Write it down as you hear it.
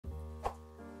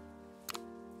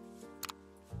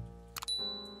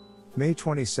May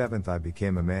 27th, I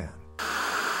became a man.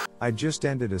 I just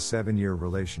ended a 7-year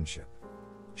relationship.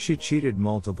 She cheated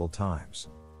multiple times.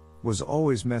 Was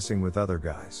always messing with other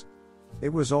guys. It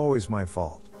was always my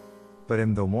fault. But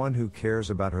I'm the one who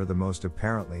cares about her the most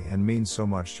apparently and means so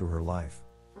much to her life.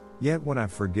 Yet when I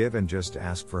forgive and just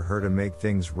ask for her to make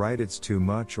things right, it's too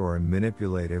much, or I'm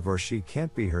manipulative, or she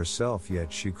can't be herself,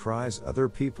 yet she cries other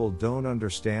people don't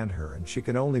understand her and she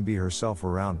can only be herself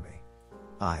around me.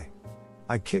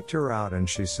 I kicked her out and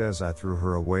she says I threw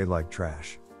her away like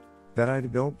trash. That I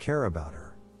don't care about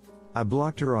her. I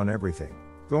blocked her on everything,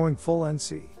 going full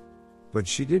NC. But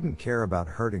she didn't care about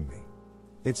hurting me.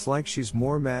 It's like she's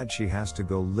more mad she has to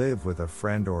go live with a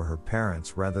friend or her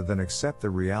parents rather than accept the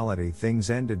reality things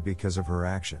ended because of her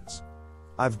actions.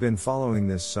 I've been following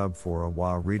this sub for a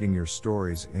while, reading your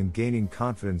stories and gaining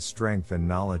confidence, strength and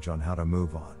knowledge on how to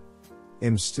move on.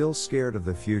 I'm still scared of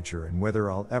the future and whether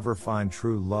I'll ever find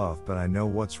true love, but I know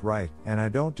what's right and I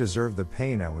don't deserve the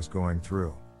pain I was going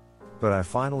through. But I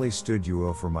finally stood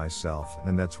up for myself,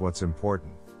 and that's what's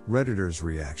important. Redditors'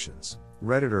 reactions.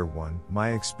 Redditor 1,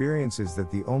 my experience is that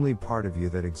the only part of you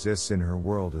that exists in her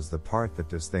world is the part that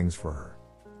does things for her.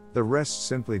 The rest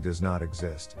simply does not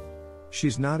exist.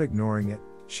 She's not ignoring it,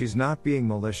 she's not being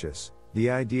malicious. The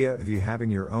idea of you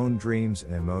having your own dreams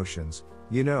and emotions,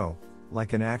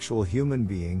 like an actual human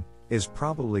being, is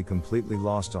probably completely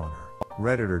lost on her.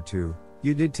 Redditor 2,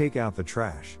 you did take out the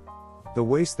trash. The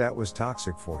waste that was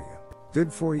toxic for you.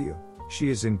 Good for you. She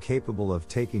is incapable of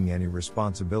taking any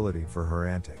responsibility for her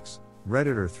antics.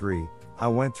 Redditor 3, I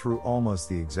went through almost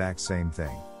the exact same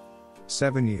thing.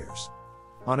 7 years.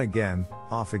 On again,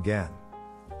 off again.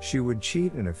 She would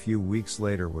cheat and a few weeks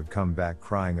later would come back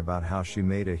crying about how she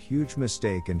made a huge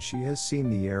mistake and she has seen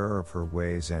the error of her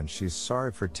ways and she's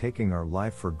sorry for taking our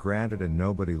life for granted and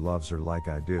nobody loves her like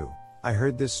I do. I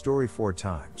heard this story 4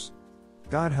 times.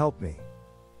 God help me.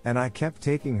 And I kept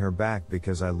taking her back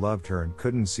because I loved her and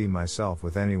couldn't see myself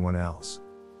with anyone else.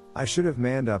 I should have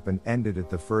manned up and ended it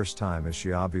the first time, as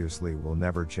she obviously will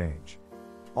never change.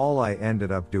 All I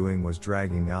ended up doing was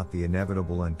dragging out the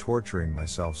inevitable and torturing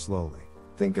myself slowly.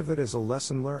 Think of it as a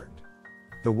lesson learned.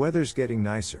 The weather's getting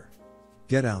nicer.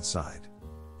 Get outside.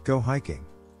 Go hiking.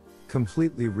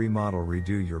 Completely remodel,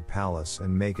 redo your palace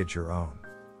and make it your own.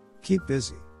 Keep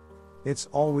busy. It's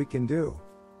all we can do.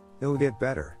 It'll get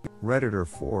better. Redditor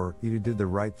 4, you did the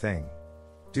right thing.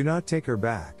 Do not take her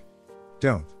back.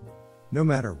 Don't. No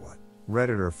matter what.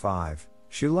 Redditor 5,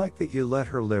 she liked that you let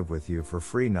her live with you for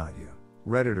free, not you.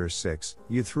 Redditor 6,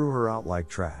 you threw her out like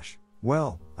trash.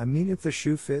 Well, I mean, if the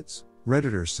shoe fits.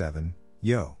 Redditor 7,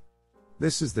 yo.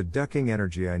 This is the ducking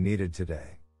energy I needed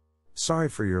today. Sorry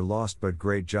for your loss, but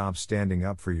great job standing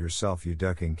up for yourself, you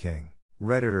ducking king.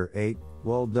 Redditor 8,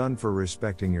 well done for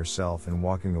respecting yourself and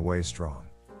walking away strong.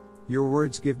 Your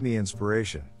words give me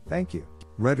inspiration, thank you.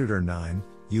 Redditor 9,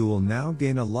 you will now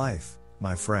gain a life,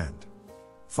 my friend.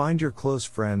 Find your close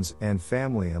friends and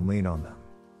family and lean on them.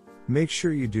 Make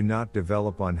sure you do not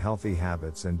develop unhealthy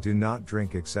habits and do not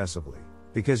drink excessively,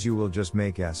 because you will just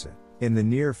make acid. In the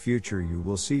near future you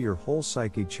will see your whole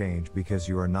psyche change because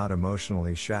you are not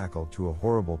emotionally shackled to a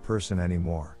horrible person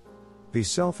anymore. Be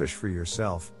selfish for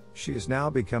yourself, she is now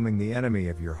becoming the enemy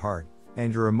of your heart,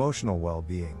 and your emotional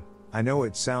well-being. I know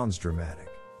it sounds dramatic.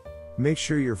 Make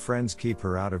sure your friends keep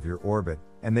her out of your orbit,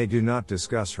 and they do not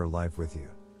discuss her life with you.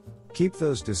 Keep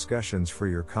those discussions for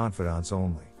your confidants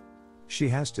only. She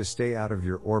has to stay out of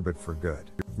your orbit for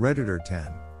good. Redditor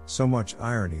 10, so much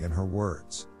irony in her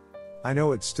words. I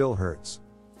know it still hurts.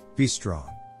 Be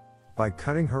strong. By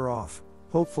cutting her off,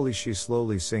 hopefully she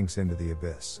slowly sinks into the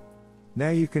abyss. Now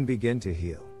you can begin to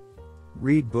heal.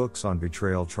 Read books on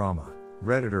betrayal trauma.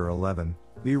 Redditor 11,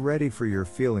 be ready for your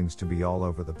feelings to be all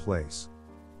over the place.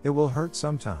 It will hurt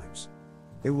sometimes.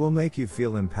 It will make you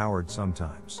feel empowered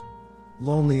sometimes.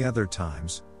 Lonely other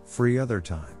times, free other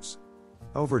times.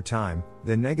 Over time,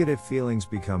 the negative feelings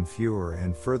become fewer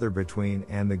and further between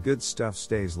and the good stuff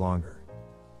stays longer.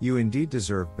 You indeed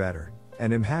deserve better,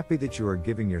 and am happy that you are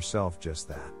giving yourself just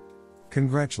that.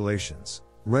 Congratulations.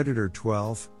 Redditor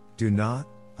 12, do not,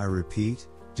 I repeat,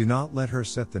 do not let her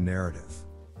set the narrative.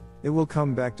 It will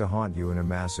come back to haunt you in a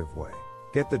massive way.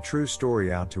 Get the true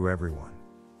story out to everyone.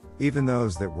 Even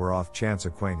those that were off-chance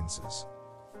acquaintances.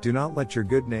 Do not let your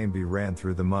good name be ran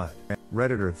through the mud.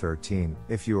 Redditor 13,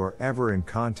 if you are ever in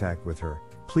contact with her,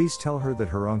 please tell her that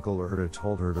her uncle Erda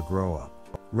told her to grow up.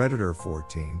 Redditor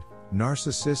 14,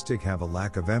 narcissistic have a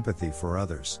lack of empathy for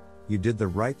others. You did the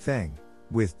right thing.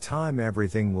 With time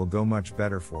everything will go much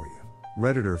better for you.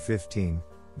 Redditor 15,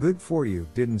 good for you.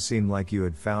 Didn't seem like you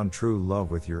had found true love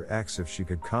with your ex if she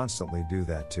could constantly do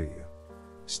that to you.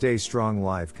 Stay strong,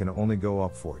 life can only go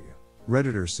up for you.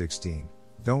 Redditor 16.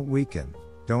 Don't weaken,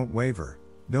 don't waver,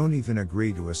 don't even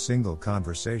agree to a single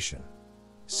conversation.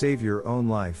 Save your own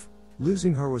life.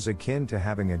 Losing her was akin to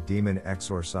having a demon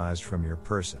exorcised from your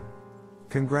person.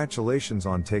 Congratulations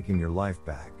on taking your life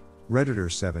back.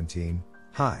 Redditor 17.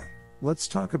 Hi. Let's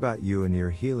talk about you and your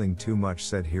healing. Too much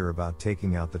said here about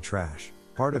taking out the trash.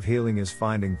 Part of healing is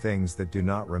finding things that do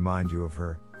not remind you of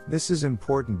her. This is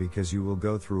important because you will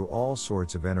go through all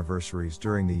sorts of anniversaries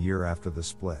during the year after the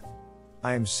split.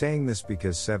 I am saying this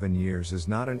because 7 years is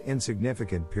not an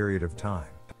insignificant period of time.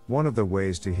 One of the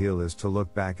ways to heal is to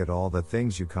look back at all the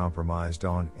things you compromised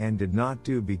on and did not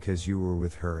do because you were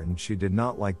with her and she did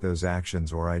not like those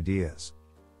actions or ideas.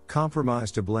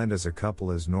 Compromise to blend as a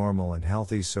couple is normal and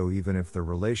healthy, so even if the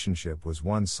relationship was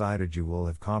one-sided, you will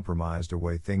have compromised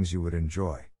away things you would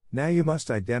enjoy. Now you must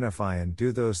identify and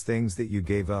do those things that you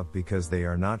gave up because they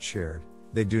are not shared,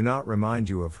 they do not remind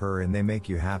you of her, and they make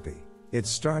you happy. It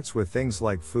starts with things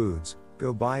like foods.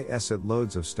 Go buy Esset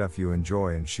loads of stuff you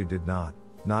enjoy and she did not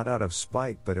out of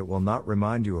spite, but it will not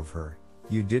remind you of her.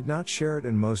 You did not share it,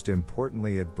 and most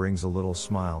importantly, it brings a little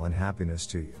smile and happiness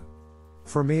to you.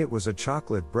 For me, it was a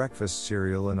chocolate breakfast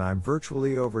cereal and I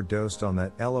virtually overdosed on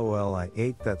that. LOL, I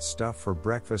ate that stuff for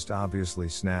breakfast, obviously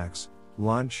snacks,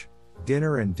 lunch,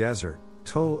 dinner and dessert,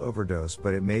 total overdose,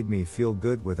 but it made me feel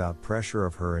good without pressure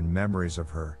of her and memories of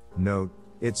her. Note,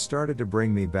 it started to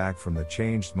bring me back from the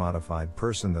changed, modified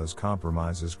person those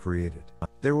compromises created.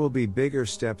 There will be bigger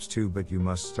steps too, but you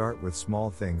must start with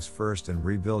small things first and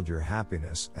rebuild your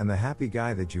happiness and the happy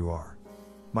guy that you are.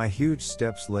 My huge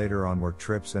steps later on were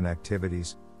trips and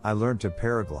activities. I learned to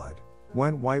paraglide,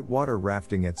 went whitewater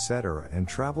rafting, etc., and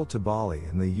traveled to Bali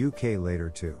and the UK later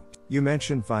too. You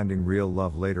mentioned finding real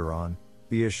love later on.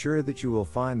 Be assured that you will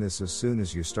find this as soon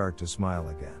as you start to smile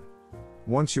again.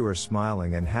 Once you are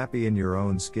smiling and happy in your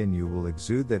own skin, you will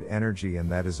exude that energy, and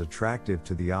that is attractive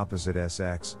to the opposite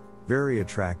sex. Very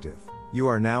attractive. You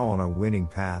are now on a winning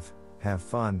path. Have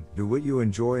fun, do what you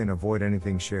enjoy, and avoid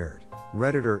anything shared.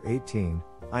 Redditor 18.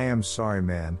 I am sorry,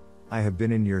 man. I have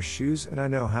been in your shoes and I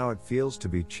know how it feels to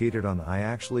be cheated on. I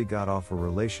actually got off a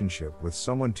relationship with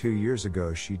someone 2 years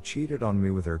ago. She cheated on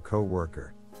me with her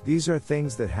co-worker. These are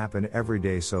things that happen every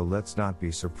day, so let's not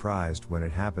be surprised when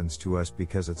it happens to us,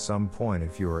 because at some point,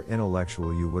 if you are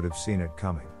intellectual, you would have seen it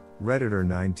coming. Redditor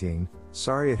 19.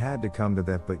 Sorry it had to come to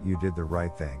that, but you did the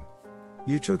right thing.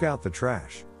 You took out the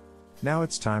trash. Now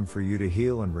it's time for you to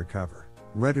heal and recover.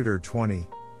 Redditor 20.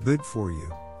 Good for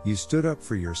you. You stood up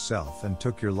for yourself and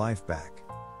took your life back.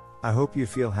 I hope you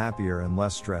feel happier and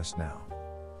less stressed now.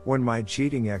 When my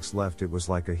cheating ex left, it was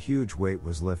like a huge weight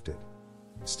was lifted.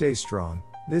 Stay strong.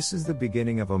 This is the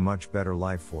beginning of a much better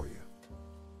life for you.